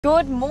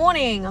Good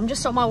morning. I'm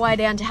just on my way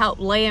down to help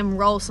Liam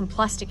roll some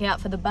plastic out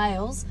for the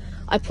bales.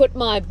 I put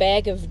my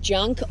bag of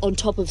junk on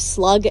top of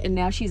Slug and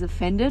now she's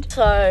offended.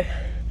 So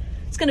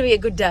it's going to be a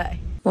good day.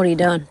 What are you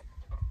doing?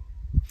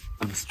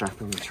 I'm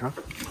strapping the truck.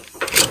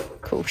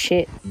 Cool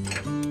shit.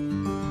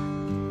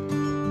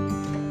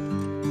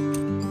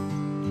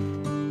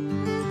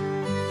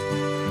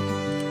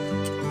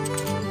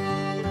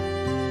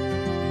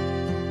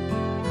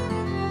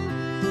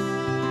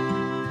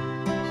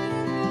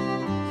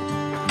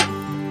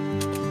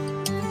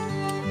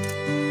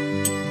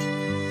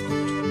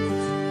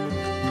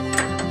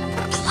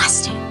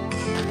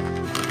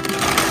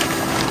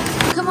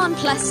 Come on,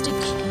 plastic.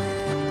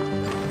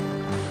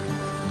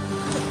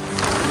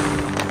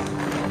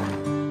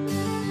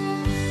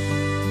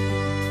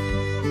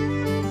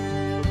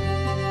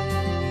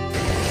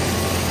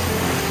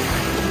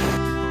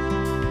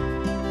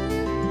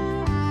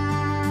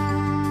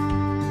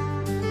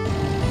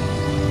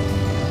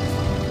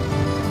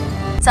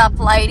 What's up,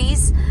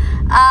 ladies?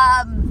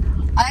 I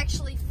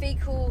actually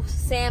fecal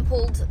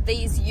sampled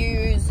these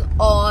ewes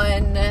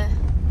on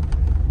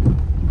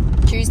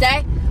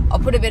Tuesday. I'll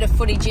put a bit of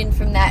footage in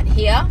from that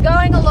here.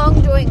 Going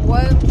along doing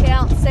worm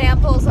count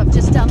samples. I've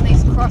just done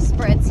these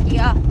crossbreds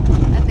here.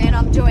 And then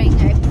I'm doing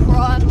a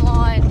prime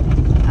line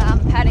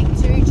padding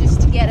too, just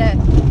to get a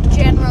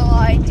general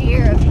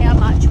idea of how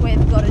much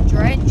we've got to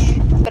drench.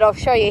 But I'll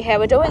show you how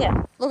we're doing it.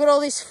 Look at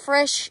all this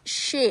fresh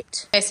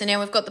shit. Okay, so now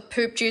we've got the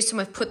poop juice and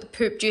we've put the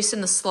poop juice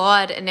in the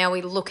slide and now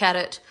we look at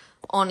it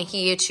on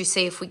here to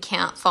see if we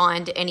can't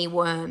find any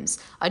worms.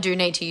 I do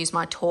need to use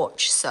my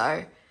torch,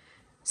 so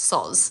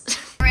soz.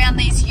 Around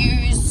these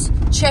ewes,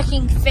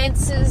 checking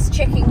fences,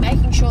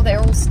 making sure they're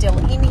all still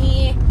in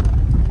here,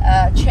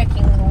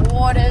 checking the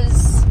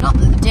waters. Not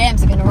that the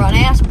dams are going to run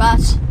out,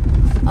 but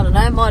I don't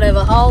know, might have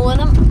a hole in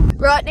them.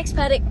 Right, next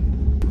paddock.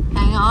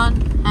 Hang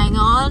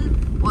on.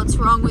 What's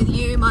wrong with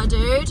you, my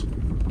dude?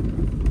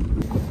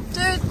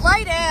 Dude,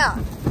 lay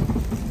down.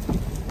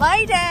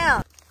 Lay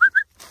down.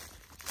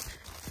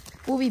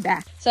 We'll be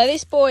back. So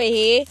this boy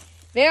here,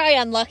 very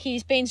unlucky.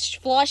 He's been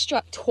fly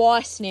struck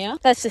twice now.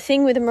 That's the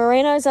thing with the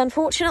Merinos,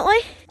 unfortunately.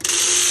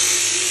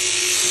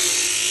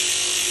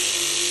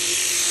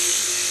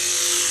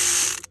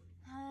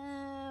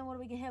 How are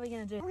we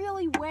going to do?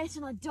 Really wet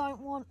and I don't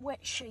want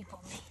wet sheep on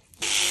me.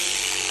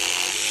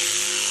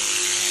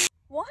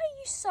 Why are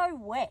you so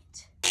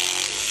wet?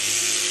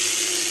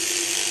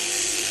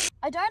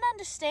 I don't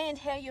understand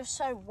how you're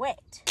so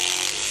wet.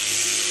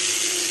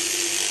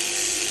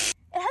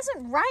 It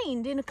hasn't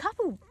rained in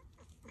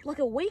like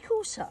a week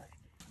or so.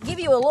 Give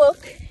you a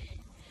look.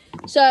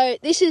 So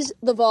this is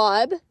the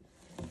vibe.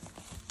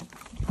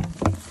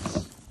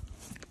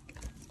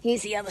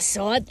 Here's the other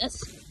side.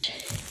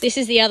 This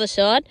is the other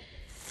side.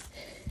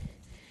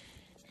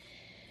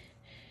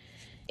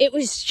 It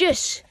was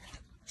just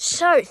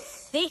so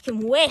thick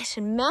and wet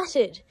and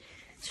matted.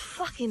 It's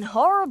fucking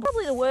horrible.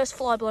 Probably the worst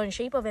fly blown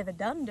sheep I've ever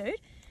done, dude.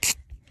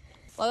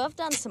 Like, I've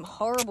done some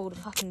horrible to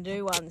fucking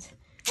do ones.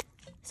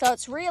 So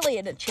it's really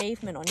an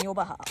achievement on your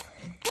behalf.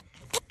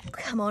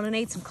 Come on, I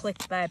need some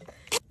clicks, babe.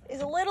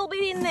 There's a little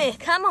bit in there.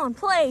 Come on,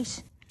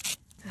 please.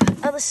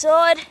 Other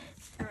side.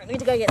 All right, we need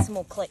to go get some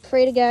more clicks.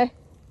 Free to go.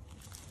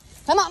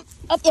 Come on,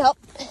 up you hop.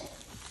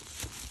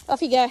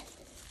 Off you go.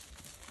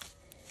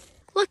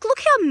 Like, look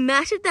how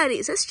matted that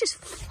is. That's just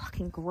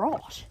fucking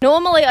grot.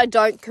 Normally, I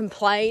don't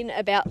complain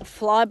about the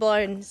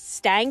fly-blown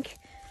stank,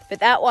 but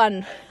that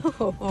one,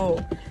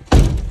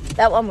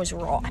 that one was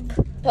ripe.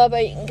 Typo,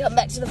 you can come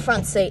back to the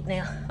front seat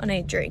now. I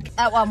need a drink.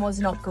 That one was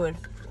not good.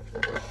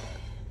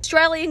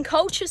 Australian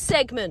culture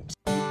segment.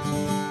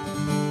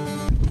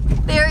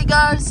 There he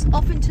goes,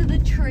 off into the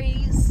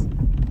trees.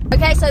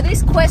 Okay, so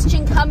this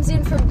question comes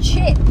in from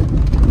Chip.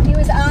 He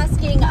was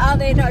asking, are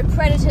there no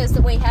predators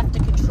that we have to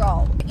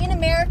control? In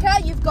America,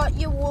 you've got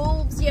your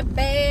wolves, your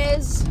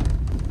bears,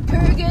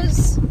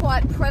 cougars,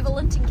 quite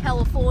prevalent in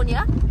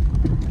California.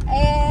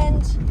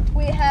 And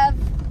we have,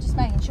 just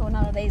making sure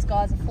none of these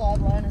guys are fly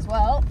blown as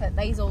well, but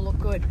these all look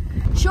good.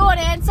 Short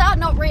answer,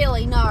 not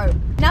really, no.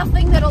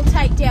 Nothing that'll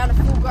take down a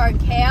full-grown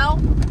cow,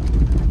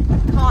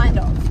 kind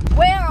of.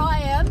 Where I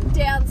am,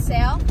 down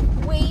south,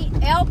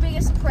 our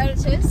biggest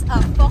predators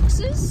are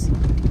foxes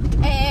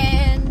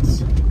and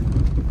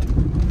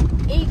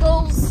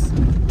eagles.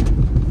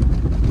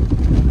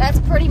 That's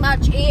pretty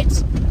much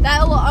it.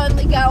 They'll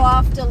only go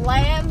after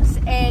lambs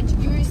and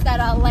ewes that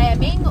are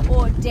lambing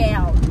or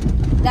down.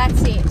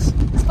 That's it.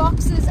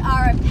 Foxes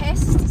are a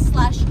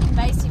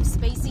pest/invasive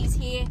species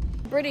here.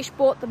 The British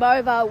brought them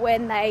over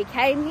when they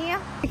came here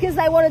because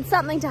they wanted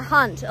something to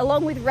hunt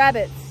along with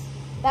rabbits.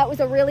 That was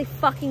a really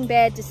fucking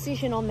bad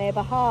decision on their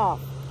behalf.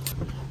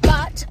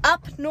 But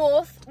up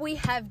north we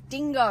have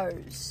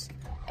dingoes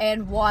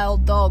and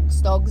wild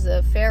dogs. Dogs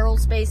are feral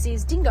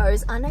species.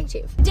 Dingoes are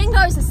native.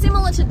 Dingoes are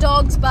similar to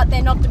dogs, but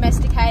they're not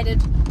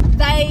domesticated.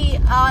 They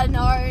are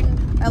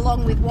known,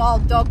 along with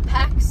wild dog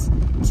packs,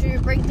 to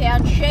bring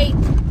down sheep.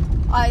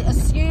 I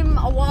assume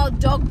a wild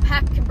dog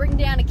pack can bring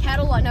down a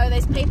cattle. I know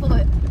there's people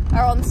that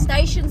are on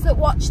stations that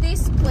watch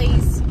this.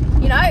 Please,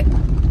 you know,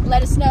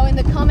 Let us know in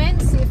the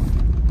comments if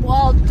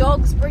wild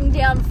dogs bring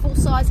down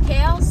full-size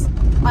cows.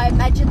 I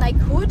imagine they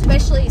could,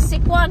 especially a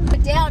sick one.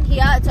 But down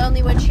here, it's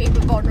only when sheep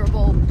are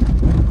vulnerable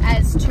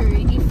as to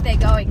if they're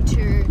going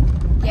to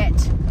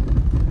get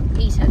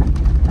eaten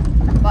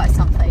by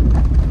something.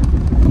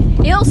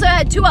 He also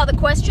had two other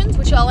questions,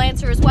 which I'll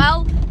answer as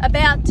well,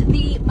 about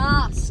the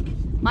mask,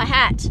 my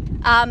hat.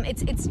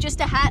 It's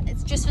just a hat.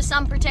 It's just for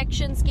sun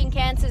protection. Skin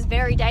cancer is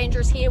very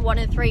dangerous here. 1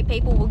 in 3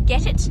 people will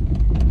get it.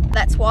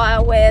 That's why I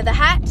wear the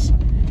hat.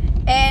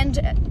 And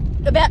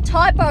about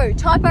Typo.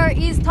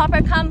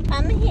 Typo,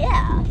 come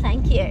here.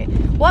 Thank you.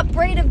 What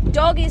breed of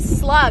dog is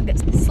Slug?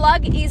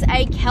 Slug is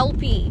a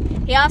Kelpie.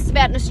 He asked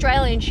about an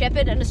Australian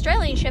Shepherd. An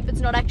Australian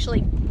Shepherd's not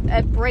actually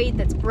a breed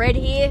that's bred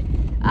here.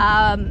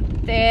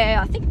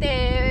 I think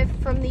they're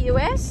from the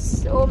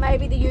US or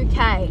maybe the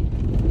UK.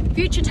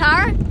 Future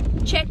Tara,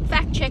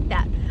 fact check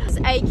that. As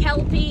a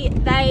Kelpie,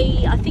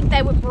 I think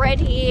they were bred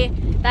here.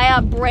 They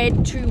are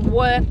bred to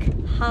work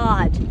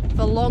hard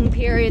for long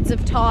periods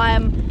of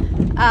time.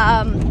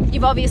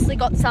 You've obviously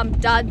got some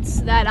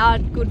duds that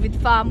aren't good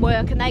with farm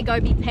work and they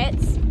go be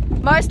pets.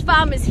 Most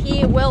farmers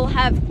here will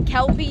have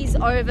Kelpies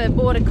over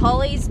Border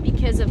Collies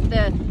because of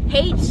the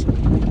heat.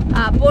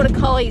 Border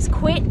Collies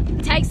quit.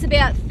 It takes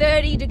about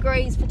 30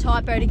 degrees for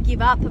Typo to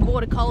give up. A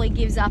Border Collie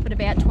gives up at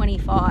about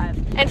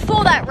 25. And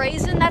for that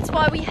reason, that's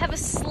why we have a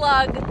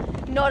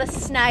slug, not a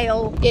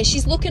snail. Yeah,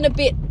 she's looking a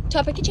bit...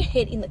 Typo, get your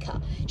head in the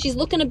car. She's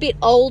looking a bit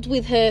old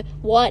with her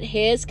white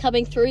hairs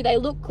coming through. They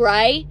look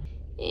grey.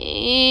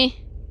 I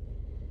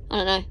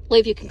don't know.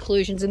 Leave your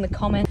conclusions in the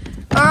comments.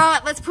 All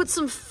right, let's put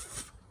some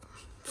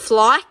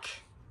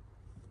flike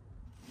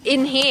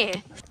in here.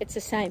 It's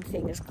the same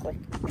thing as click.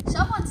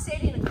 Someone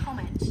said in a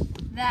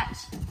comment that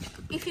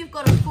if you've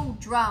got a full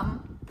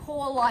drum,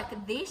 pour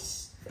like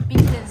this,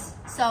 because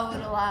so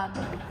it'll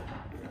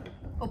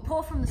or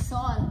pour from the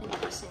side. I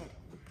think they said.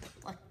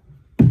 Like,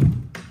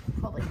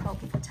 probably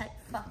help if I take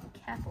the fucking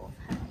cap off.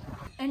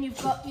 And you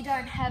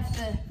don't have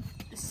the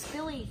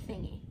spilly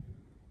thingy.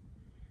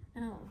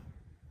 Oh,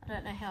 I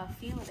don't know how I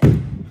feel about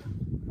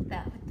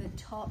that with the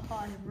top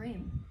high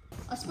rim.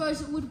 I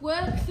suppose it would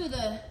work for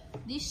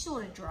this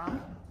sort of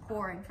drum,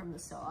 pouring from the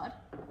side.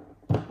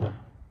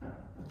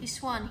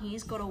 This one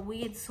here's got a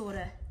weird sort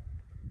of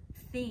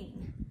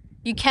thing.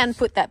 You can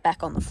put that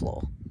back on the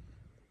floor.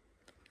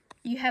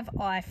 You have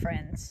eye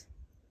friends.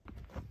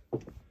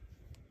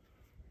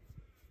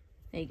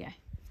 There you go.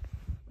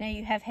 Now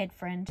you have head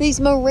friend. These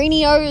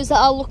Merinos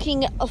are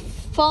looking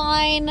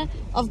fine.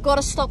 I've got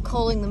to stop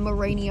calling them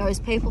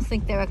Merinos. People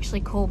think they're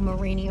actually called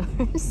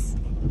Merinos.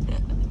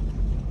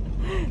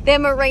 They're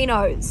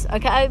Merinos,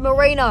 okay?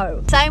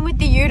 Merino. Same with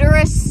the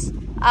uterus.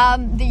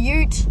 The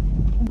ute.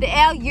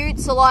 Our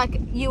utes are like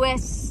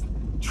US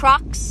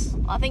trucks.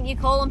 I think you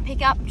call them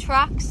pickup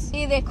trucks.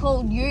 Here they're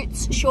called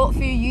utes, short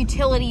for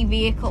utility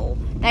vehicle.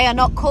 They are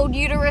not called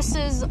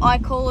uteruses. I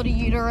call it a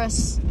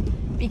uterus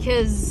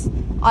because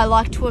I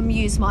like to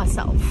amuse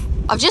myself.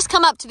 I've just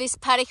come up to this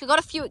paddock. We've got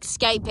a few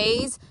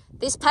escapees.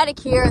 This paddock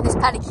here and this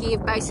paddock here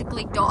have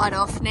basically died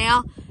off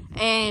now.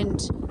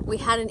 And we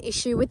had an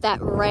issue with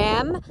that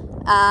ram.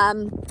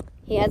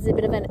 He has a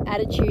bit of an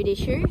attitude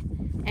issue.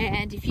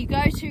 And if you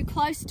go too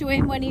close to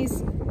him when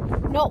he's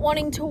not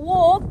wanting to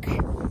walk,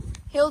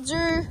 he'll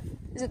do,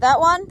 is it that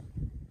one?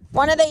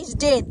 One of these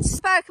dents.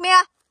 Spoke, come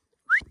here.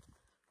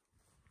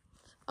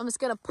 I'm just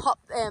gonna pop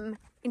them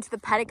into the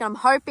paddock and I'm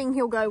hoping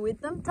he'll go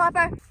with them.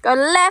 Typo, go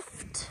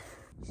left.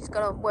 She's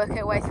gotta work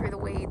her way through the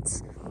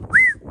weeds.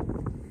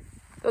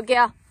 Good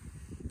girl.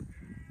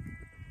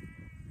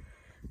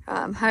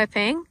 I'm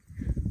hoping.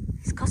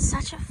 He's got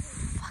such a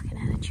fucking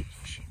attitude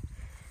issue.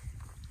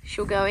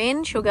 She'll go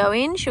in, she'll go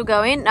in, she'll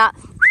go in. Nah.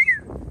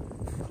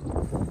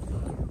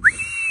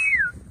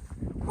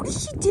 What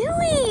is she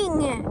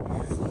doing?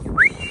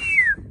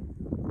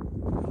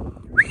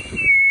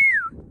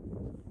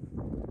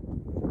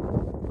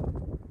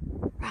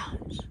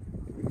 Right.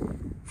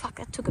 Fuck,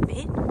 that took a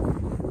bit.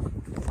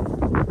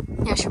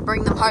 Yeah, I should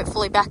bring them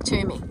hopefully back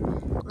to me.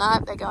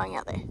 Nope, they're going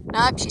out there.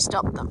 Nope, she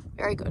stopped them.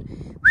 Very good.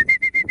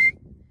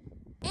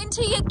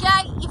 Into your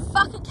gate you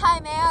fucking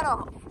came out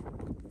of.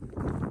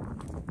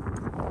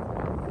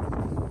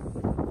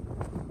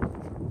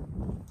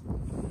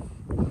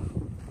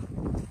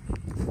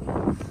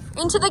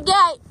 Into the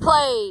gate,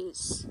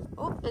 please.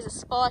 Oh, there's a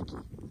spike.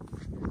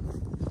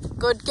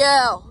 Good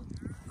girl.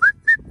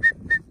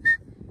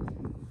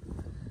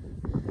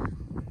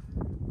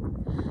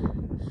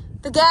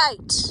 The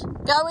gate.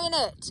 Go in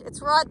it.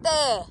 It's right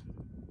there.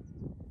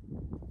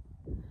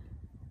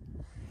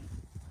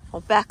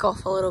 I'll back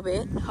off a little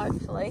bit,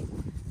 hopefully.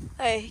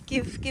 Hey,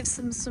 give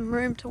some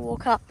room to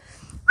walk up.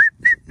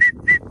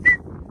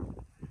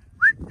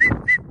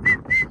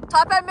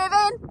 Typo, move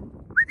in.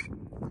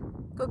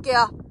 Good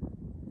girl.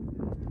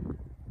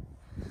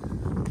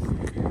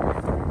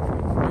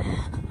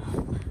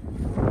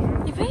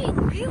 You're being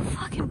a real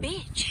fucking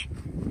bitch.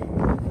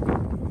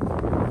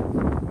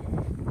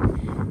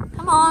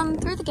 Come on,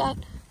 through the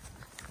gate.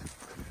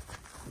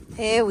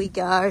 There we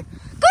go.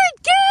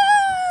 Good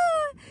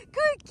girl!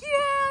 Good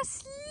girl,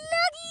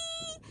 Sluggy!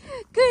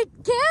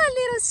 Good girl,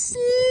 little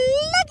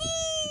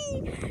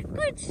sluggy.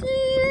 Good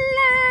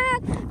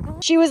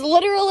slug. She was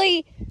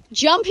literally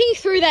jumping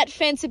through that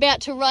fence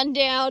about to run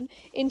down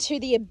into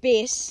the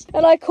abyss,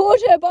 and I caught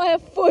her by a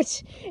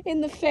foot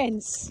in the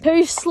fence.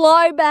 Too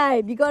slow,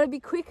 babe. You got to be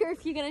quicker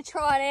if you're going to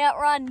try and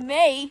outrun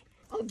me.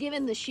 I've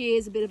given the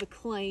shears a bit of a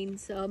clean,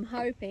 so I'm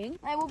hoping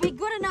they will be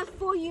good enough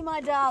for you,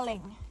 my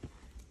darling.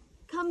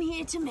 Come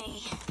here to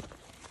me.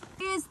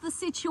 Here's the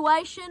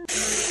situation.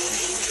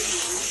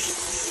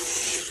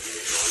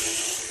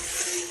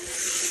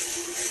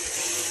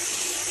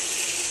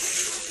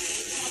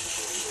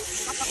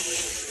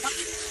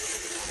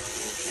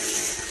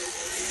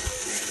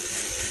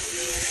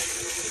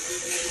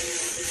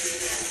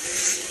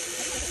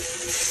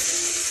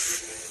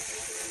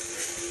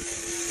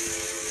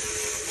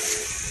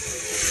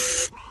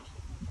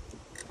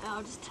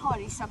 I'll just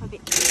tidy this up a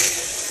bit.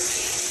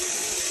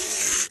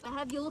 I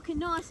have you looking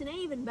nice and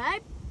even,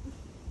 babe.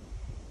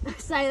 I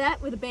say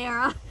that with a bare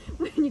ass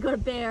when you got a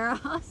bare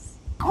ass.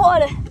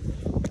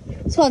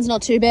 This one's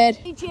not too bad.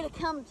 I need you to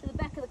come to the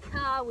back of the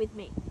car with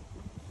me.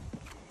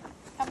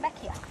 Come back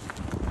here.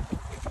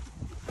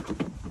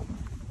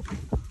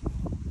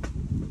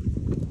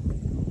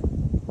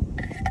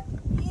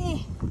 Yeah,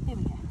 there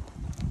we go.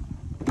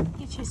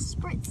 Get you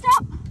spritzed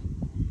up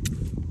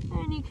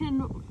and you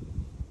can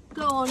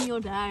go on your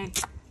day.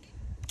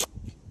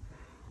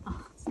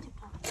 Oh, it's too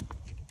close.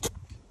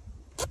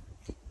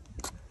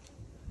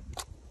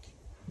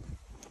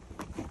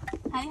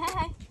 Hey, hey,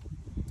 hey.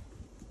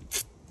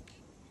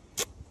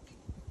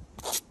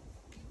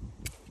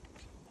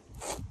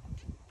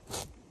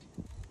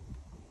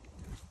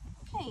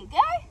 There you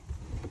go.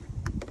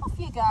 Off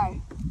you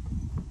go.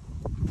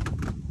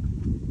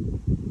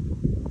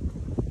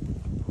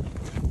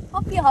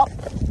 Hop you hop.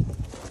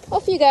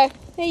 Off you go.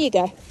 There you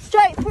go.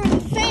 Straight through the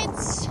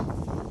fence.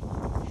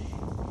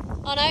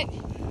 Oh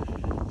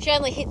no, she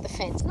only hit the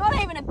fence. Not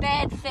even a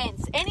bad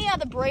fence. Any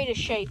other breed of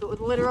sheep, it would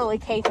literally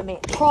keep them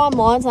in. Prime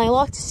lines, and they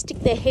like to stick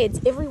their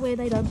heads everywhere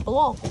they don't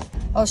belong.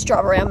 I'll just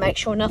drive around, make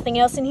sure nothing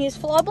else in here is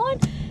fly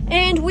blind,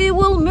 and we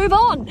will move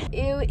on.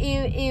 Ew,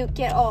 ew, ew,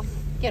 get off,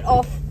 get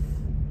off.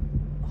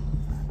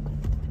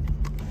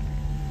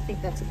 I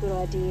think that's a good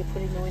idea,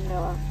 putting the window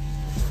up.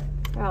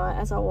 Alright,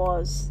 as I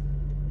was.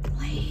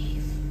 Leave.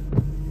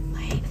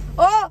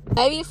 Oh!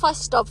 Maybe if I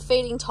stop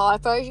feeding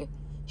Typo,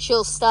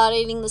 she'll start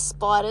eating the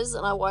spiders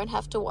and I won't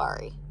have to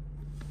worry.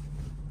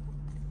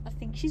 I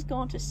think she's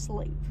gone to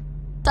sleep.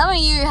 Some of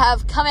you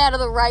have come out of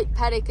the rape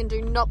paddock and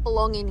do not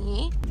belong in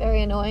here.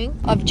 Very annoying.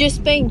 I've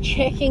just been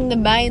checking the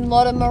main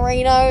lot of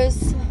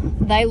Merinos.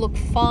 They look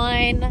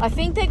fine. I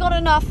think they got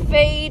enough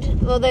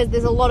feed. Well,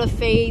 there's a lot of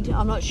feed.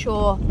 I'm not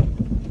sure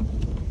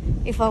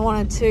if I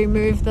wanted to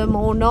move them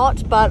or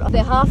not, but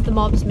they're half the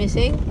mobs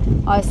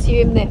missing. I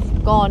assume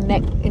they've gone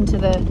into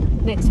the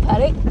next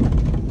paddock,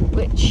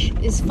 which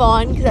is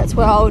fine because that's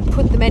where I would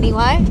put them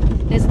anyway.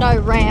 There's no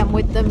ram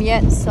with them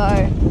yet,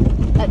 so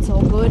that's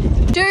all good.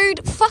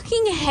 Dude,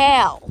 fucking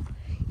hell.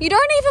 You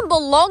don't even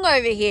belong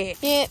over here.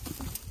 Yeah.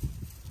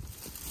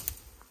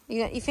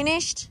 You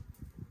finished?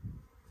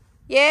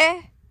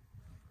 Yeah?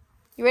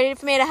 You ready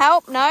for me to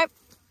help? Nope.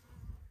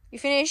 You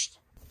finished?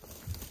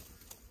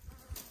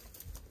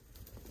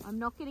 I'm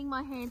not getting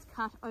my hands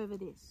cut over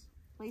this.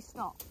 Please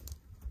stop.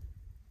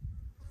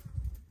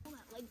 Pull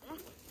that leg back.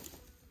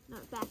 No,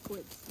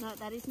 backwards. No,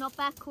 that is not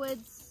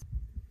backwards.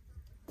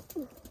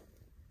 Ooh.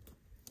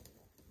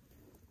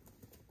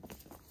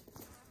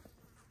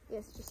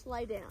 Yes, just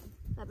lay down.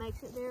 That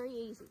makes it very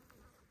easy.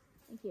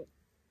 Thank you.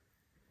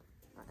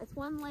 Right, that's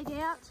one leg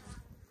out.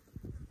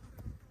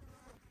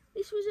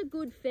 This was a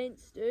good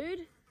fence,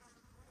 dude.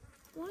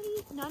 Why do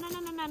you... No, no, no,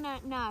 no, no, no,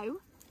 no.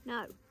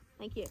 No.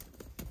 Thank you.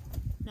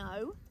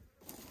 No.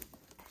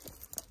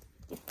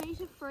 Your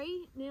feet are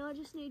free. Now I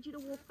just need you to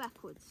walk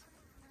backwards.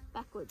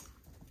 Backwards.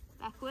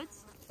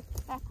 Backwards.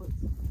 Backwards.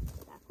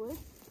 Backwards.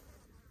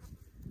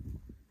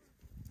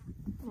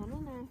 No, no,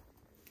 no.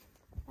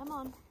 Come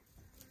on.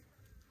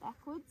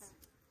 Backwards.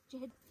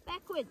 Jed.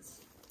 Backwards.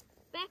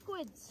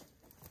 Backwards.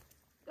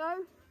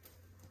 Go.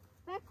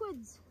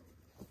 Backwards.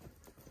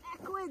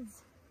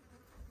 Backwards.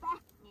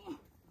 Back. Yeah.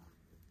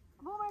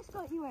 I've almost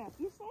got you out.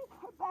 You said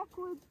go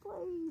backwards,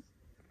 please.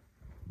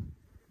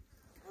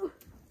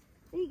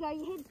 There you go,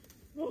 your head.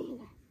 There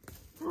you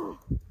go. Oh.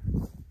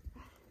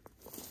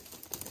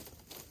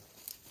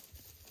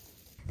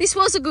 This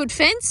was a good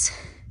fence.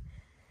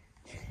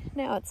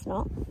 Now it's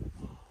not.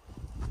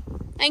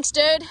 Thanks,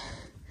 dude.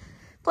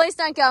 Please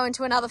don't go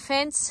into another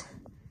fence.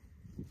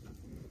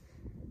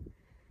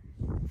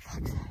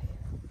 Fuck's sake.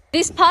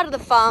 This part of the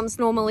farm's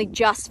normally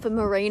just for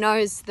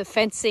Merinos. The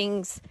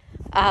fencing's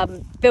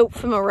built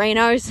for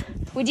Merinos.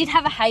 We did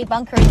have a hay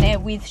bunker in there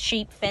with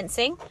sheep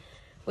fencing,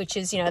 which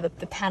is, you know, the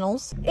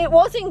panels. It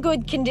was in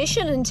good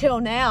condition until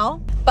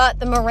now, but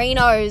the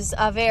Merinos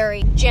are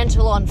very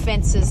gentle on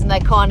fences and they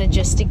kind of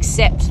just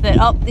accept that,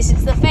 oh, this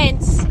is the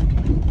fence,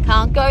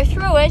 can't go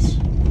through it,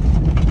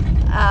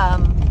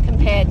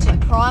 compared to the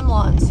prime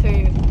lines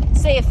who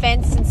see a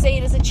fence and see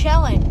it as a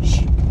challenge.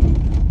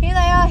 Here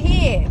they are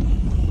here.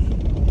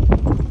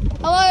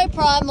 go,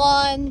 prime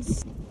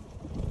lines.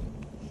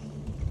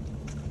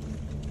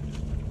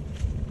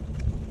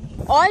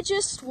 I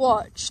just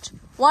watched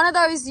one of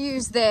those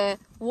ewes there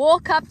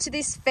walk up to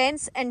this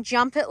fence and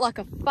jump it like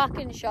a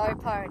fucking show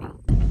pony.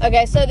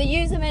 Okay, so the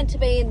ewes are meant to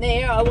be in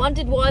there. I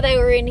wondered why they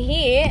were in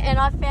here, and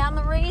I found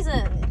the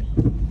reason.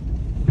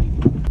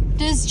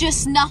 Does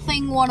just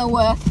nothing want to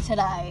work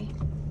today?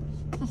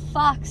 For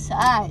fuck's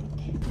sake.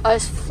 I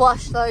just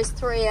flushed those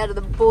 3 out of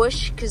the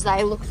bush because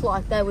they looked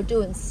like they were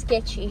doing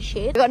sketchy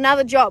shit. We've got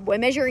another job. We're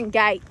measuring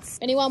gates.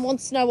 Anyone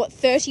wants to know what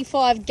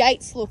 35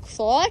 gates looks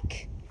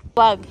like?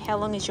 Bug, how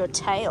long is your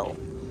tail?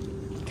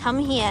 Come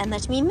here and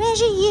let me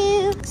measure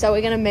you. So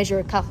we're going to measure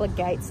a couple of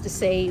gates to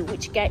see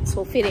which gates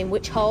will fit in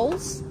which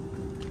holes.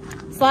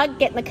 Slug,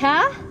 get in the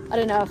car. I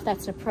don't know if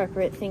that's an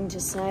appropriate thing to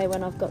say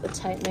when I've got the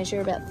tape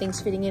measure about things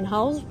fitting in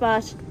holes,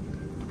 but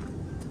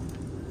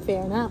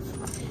fair enough.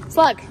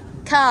 Slug,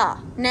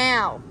 car,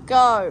 now,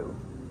 go.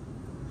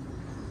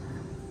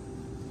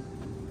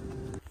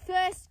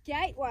 First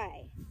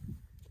gateway.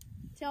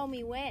 Tell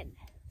me when.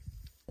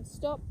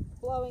 Stop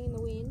blowing in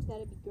the wind,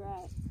 that'd be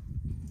great.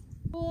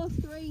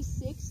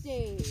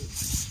 4360.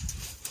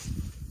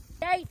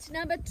 Gate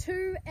number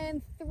 2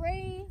 and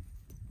 3.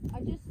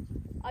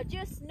 I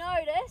just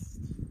noticed.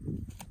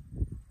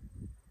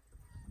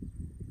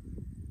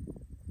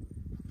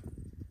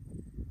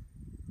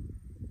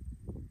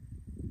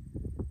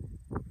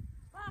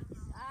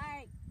 Fuck's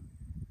sake.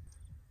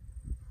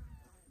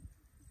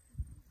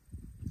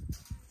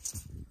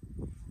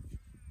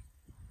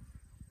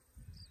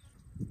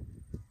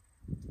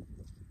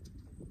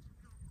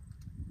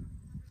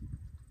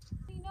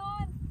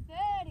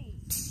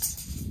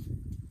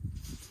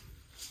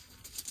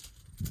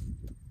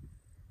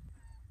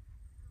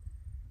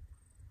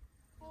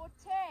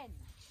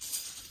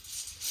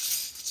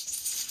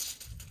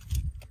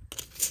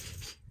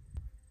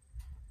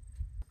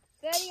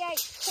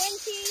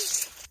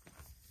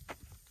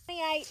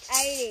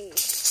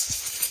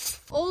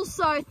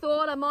 Also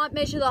thought I might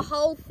measure the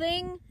whole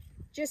thing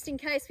just in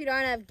case we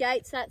don't have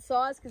gates that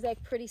size because they're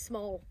pretty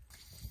small.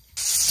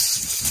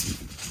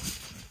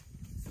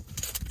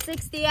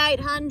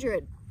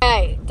 6,800.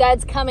 Okay,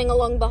 Dad's coming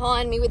along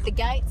behind me with the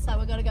gates, so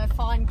we're going to go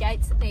find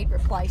gates that need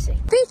replacing.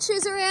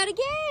 Bitches are out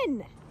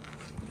again.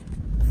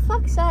 For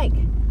fuck's sake.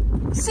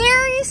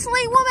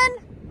 Seriously, woman?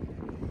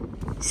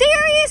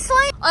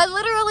 Seriously? I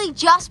literally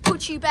just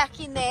put you back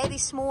in there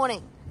this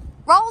morning.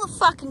 Roll the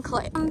fucking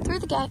clip. Through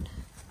the gate.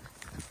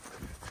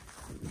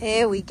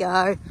 There we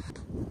go.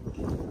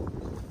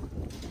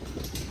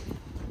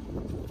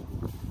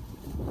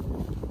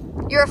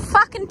 You're a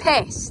fucking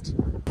pest.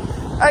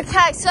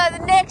 Okay, so the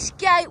next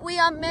gate we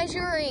are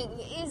measuring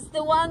is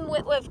the one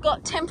we've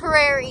got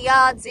temporary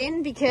yards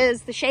in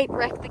because the sheep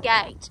wrecked the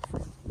gate.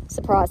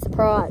 Surprise,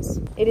 surprise.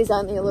 It is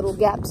only a little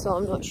gap, so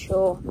I'm not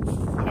sure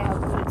how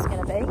good it's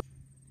going to be.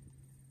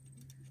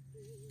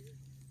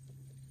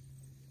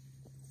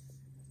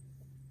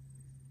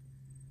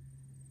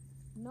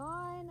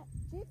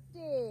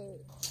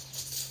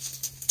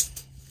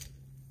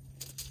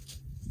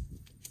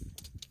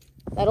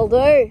 That'll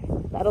do.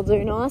 That'll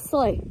do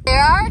nicely.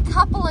 There are a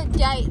couple of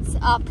gates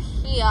up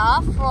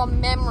here from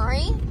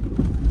memory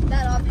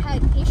that I've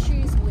had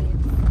issues with.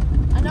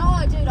 I know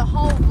I did a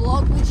whole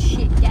vlog with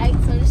shit gates,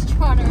 so I'm just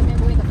trying to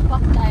remember where the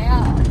fuck they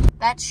are.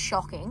 That's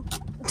shocking.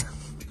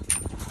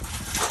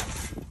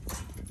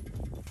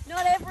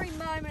 Not every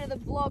moment of the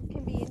vlog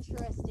can be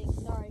interesting.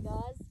 Sorry,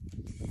 guys.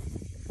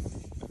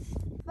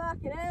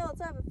 Fucking hell,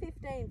 it's over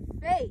 15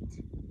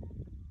 feet.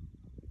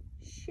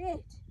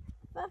 Shit.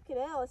 Fucking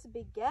hell, that's a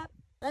big gap.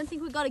 I don't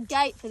think we've got a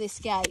gate for this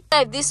gate. I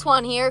have this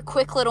one here, a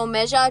quick little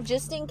measure,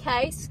 just in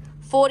case.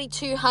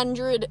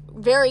 4,200,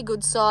 very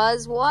good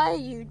size. What are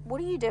you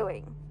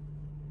doing?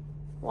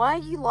 Why are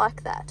you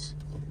like that?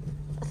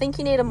 I think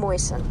you need a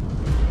moisten.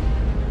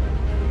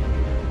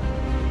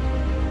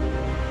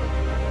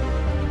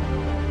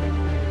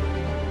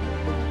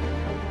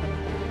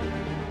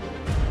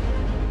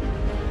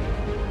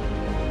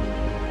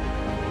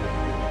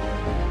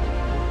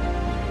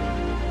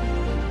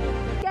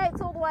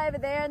 Over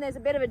there, and there's a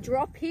bit of a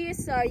drop here,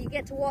 so you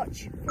get to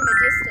watch from a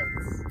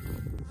distance.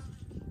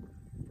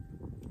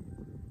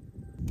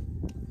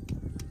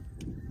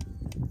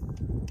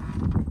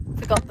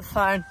 Forgot the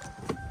phone.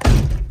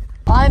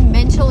 I'm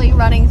mentally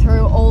running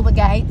through all the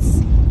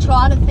gates,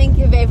 trying to think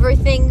of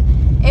everything,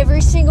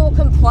 every single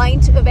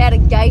complaint about a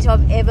gate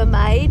I've ever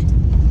made.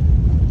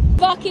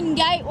 Fucking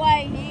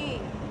gateway here.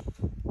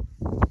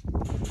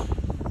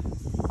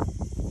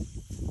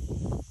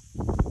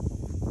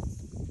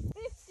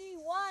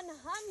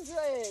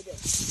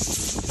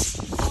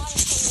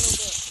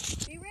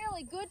 100. Be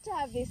really good to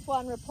have this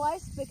one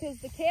replaced because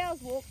the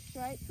cows walk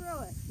straight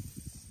through it.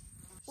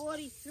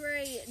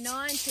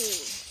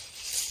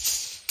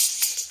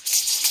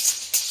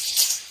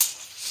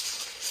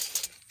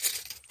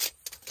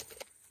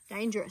 43.90.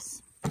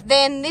 Dangerous.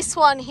 Then this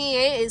one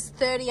here is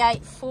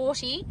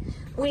 38.40,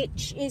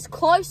 which is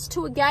close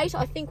to a gate.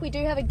 I think we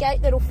do have a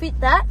gate that'll fit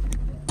that.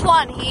 This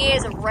one here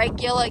is a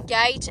regular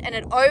gate and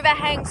it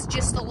overhangs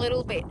just a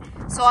little bit.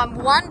 So I'm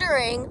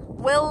wondering,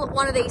 will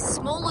one of these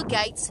smaller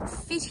gates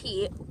fit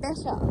here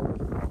better?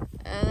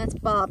 That's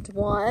barbed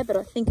wire, but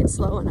I think it's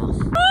low enough.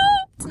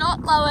 It's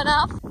not low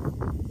enough.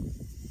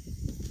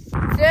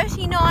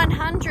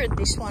 3,900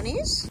 this one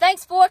is.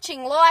 Thanks for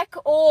watching. Like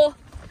or...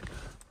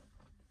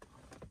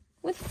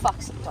 Where the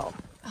fuck's the dog?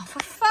 Oh, for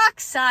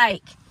fuck's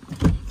sake.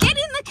 Get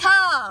in the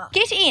car.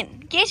 Get in.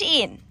 Get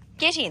in.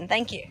 Get in.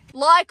 Thank you.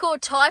 Like or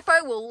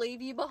Typo will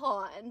leave you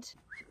behind.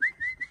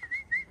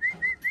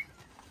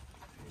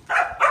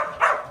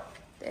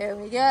 There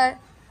we go.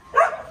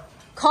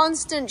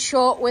 Constant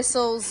short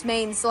whistles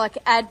means like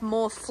add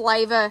more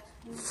flavour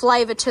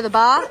to the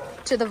bar,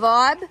 to the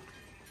vibe,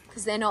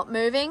 because they're not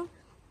moving.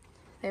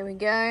 There we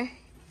go.